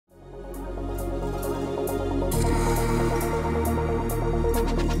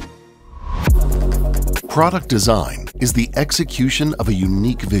Product design is the execution of a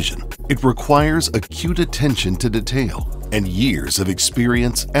unique vision. It requires acute attention to detail and years of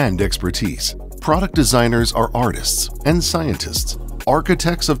experience and expertise. Product designers are artists and scientists,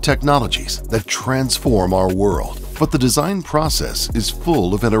 architects of technologies that transform our world. But the design process is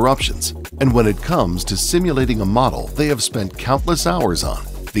full of interruptions, and when it comes to simulating a model they have spent countless hours on,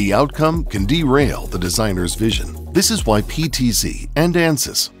 the outcome can derail the designer's vision. This is why PTC and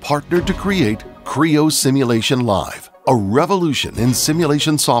ANSYS partnered to create Creo Simulation Live, a revolution in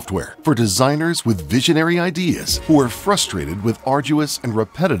simulation software for designers with visionary ideas who are frustrated with arduous and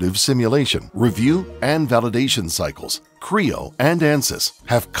repetitive simulation, review, and validation cycles. Creo and ANSYS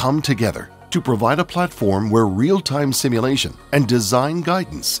have come together to provide a platform where real-time simulation and design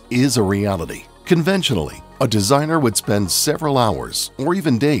guidance is a reality. Conventionally, a designer would spend several hours or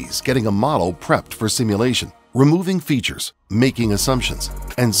even days getting a model prepped for simulation, removing features, making assumptions,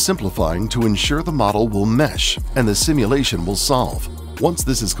 and simplifying to ensure the model will mesh and the simulation will solve. Once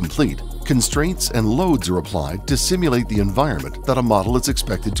this is complete, constraints and loads are applied to simulate the environment that a model is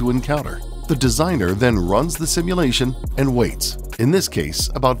expected to encounter. The designer then runs the simulation and waits, in this case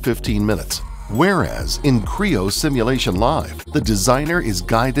about 15 minutes. Whereas in Creo Simulation Live, the designer is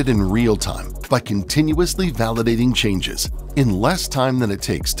guided in real time by continuously validating changes in less time than it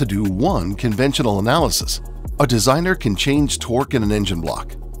takes to do one conventional analysis. A designer can change torque in an engine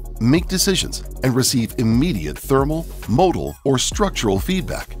block, make decisions, and receive immediate thermal, modal, or structural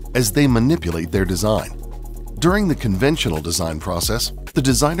feedback as they manipulate their design. During the conventional design process, the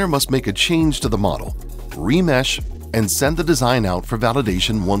designer must make a change to the model, remesh, and send the design out for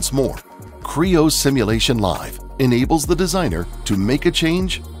validation once more. Creo Simulation Live enables the designer to make a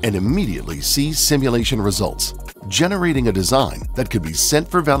change and immediately see simulation results, generating a design that could be sent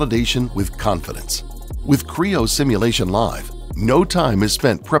for validation with confidence. With Creo Simulation Live, no time is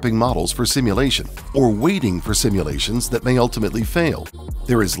spent prepping models for simulation or waiting for simulations that may ultimately fail.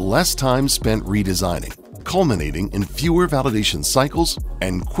 There is less time spent redesigning, culminating in fewer validation cycles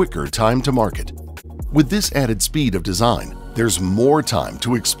and quicker time to market. With this added speed of design, there's more time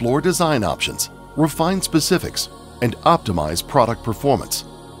to explore design options, refine specifics, and optimize product performance.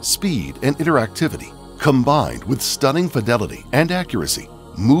 Speed and interactivity, combined with stunning fidelity and accuracy,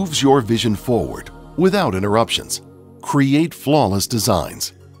 moves your vision forward without interruptions. Create flawless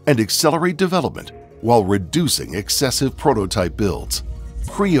designs and accelerate development while reducing excessive prototype builds.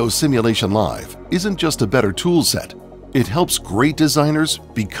 Creo Simulation Live isn't just a better tool set, it helps great designers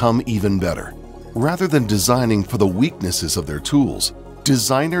become even better. Rather than designing for the weaknesses of their tools,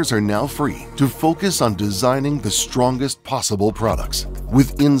 designers are now free to focus on designing the strongest possible products.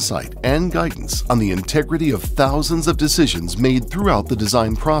 With insight and guidance on the integrity of thousands of decisions made throughout the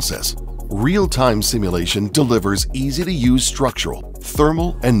design process, real-time simulation delivers easy-to-use structural,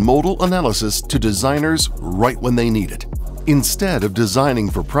 thermal, and modal analysis to designers right when they need it. Instead of designing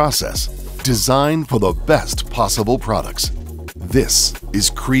for process, design for the best possible products. This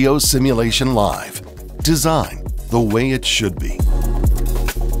is Creo Simulation Live. Design the way it should be.